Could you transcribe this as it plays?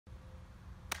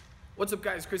What's up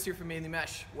guys, Chris here from Mainly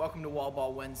Mesh. Welcome to Wall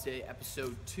Ball Wednesday,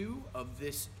 episode 2 of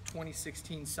this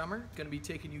 2016 summer. Gonna be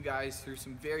taking you guys through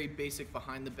some very basic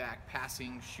behind the back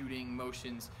passing, shooting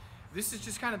motions. This is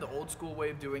just kind of the old school way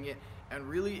of doing it, and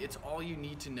really it's all you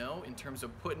need to know in terms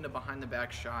of putting a behind the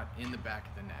back shot in the back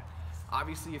of the net.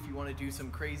 Obviously, if you want to do some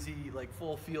crazy like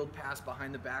full field pass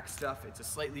behind the back stuff, it's a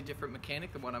slightly different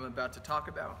mechanic than what I'm about to talk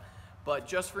about. But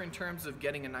just for in terms of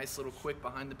getting a nice little quick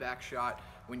behind the back shot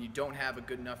when you don't have a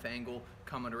good enough angle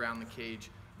coming around the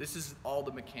cage, this is all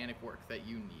the mechanic work that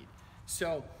you need.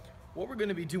 So what we're going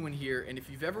to be doing here, and if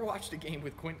you've ever watched a game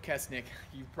with Quint Kesnick,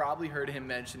 you've probably heard him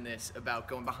mention this about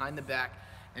going behind the back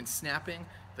and snapping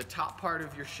the top part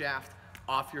of your shaft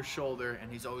off your shoulder,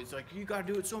 and he's always like, you got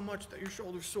to do it so much that your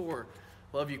shoulder's sore.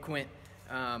 Love you, Quint.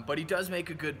 But he does make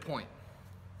a good point.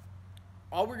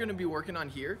 All we're going to be working on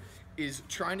here is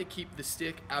trying to keep the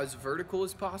stick as vertical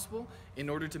as possible in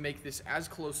order to make this as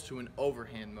close to an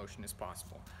overhand motion as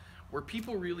possible. Where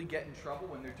people really get in trouble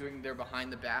when they're doing their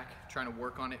behind the back, trying to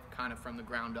work on it kind of from the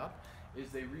ground up, is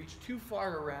they reach too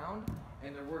far around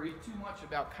and they're worried too much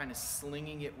about kind of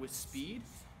slinging it with speed,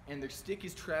 and their stick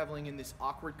is traveling in this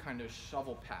awkward kind of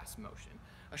shovel pass motion.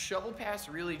 A shovel pass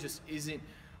really just isn't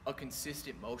a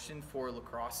consistent motion for a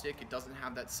lacrosse stick. It doesn't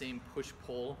have that same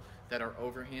push-pull that our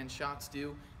overhand shots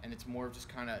do, and it's more of just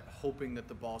kind of hoping that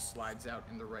the ball slides out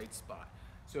in the right spot.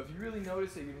 So if you really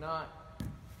notice that you're not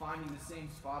finding the same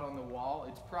spot on the wall,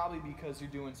 it's probably because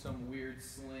you're doing some weird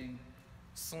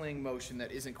sling motion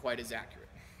that isn't quite as accurate.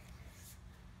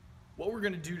 What we're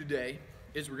going to do today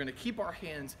is we're going to keep our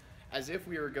hands as if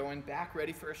we were going back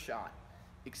ready for a shot,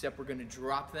 except we're going to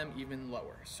drop them even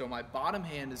lower. So my bottom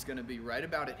hand is going to be right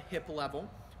about at hip level.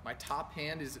 My top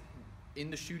hand is in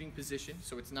the shooting position,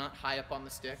 so it's not high up on the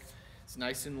stick. It's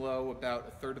nice and low, about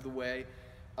a third of the way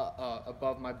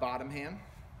above my bottom hand.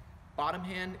 Bottom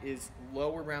hand is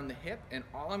low around the hip, and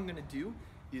all I'm going to do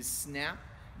is snap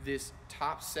this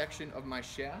top section of my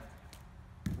shaft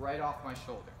right off my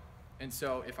shoulder. And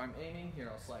so if I'm aiming, here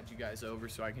I'll slide you guys over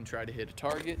so I can try to hit a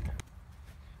target.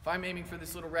 If I'm aiming for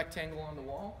this little rectangle on the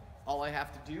wall, all I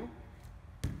have to do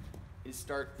is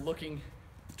start looking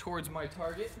towards my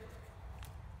target,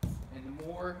 and the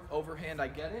more overhand I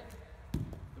get it,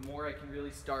 the more I can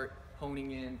really start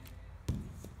honing in,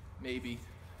 maybe,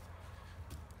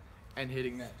 and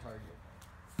hitting that target.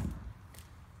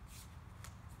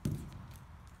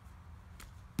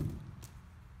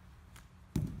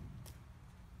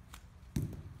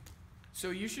 So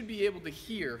you should be able to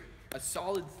hear a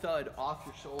solid thud off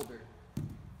your shoulder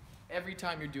every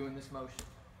time you're doing this motion.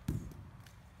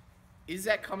 Is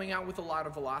that coming out with a lot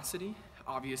of velocity?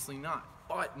 Obviously not.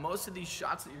 But most of these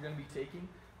shots that you're going to be taking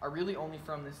are really only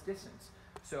from this distance.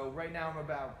 So right now I'm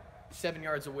about 7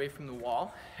 yards away from the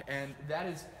wall, and that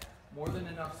is more than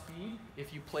enough speed,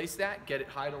 if you place that, get it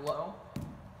high to low,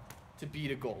 to beat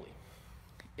a goalie.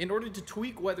 In order to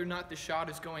tweak whether or not the shot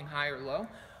is going high or low,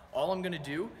 all I'm going to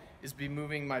do is be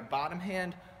moving my bottom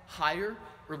hand higher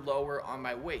or lower on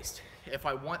my waist. If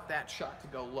I want that shot to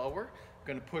go lower, I'm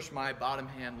going to push my bottom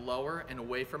hand lower and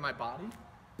away from my body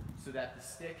so that the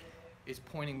stick is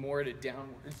pointing more at a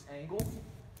downwards angle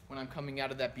when I'm coming out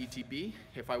of that BTB.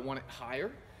 If I want it higher,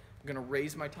 I'm going to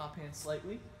raise my top hand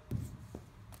slightly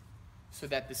so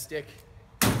that the stick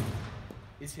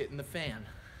is hitting the fan.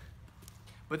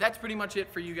 But that's pretty much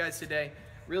it for you guys today.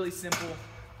 Really simple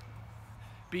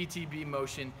BTB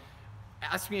motion.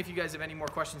 Ask me if you guys have any more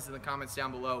questions in the comments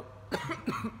down below.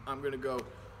 I'm going to go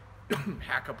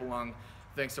hack up along.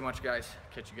 Thanks so much, guys.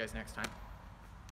 Catch you guys next time.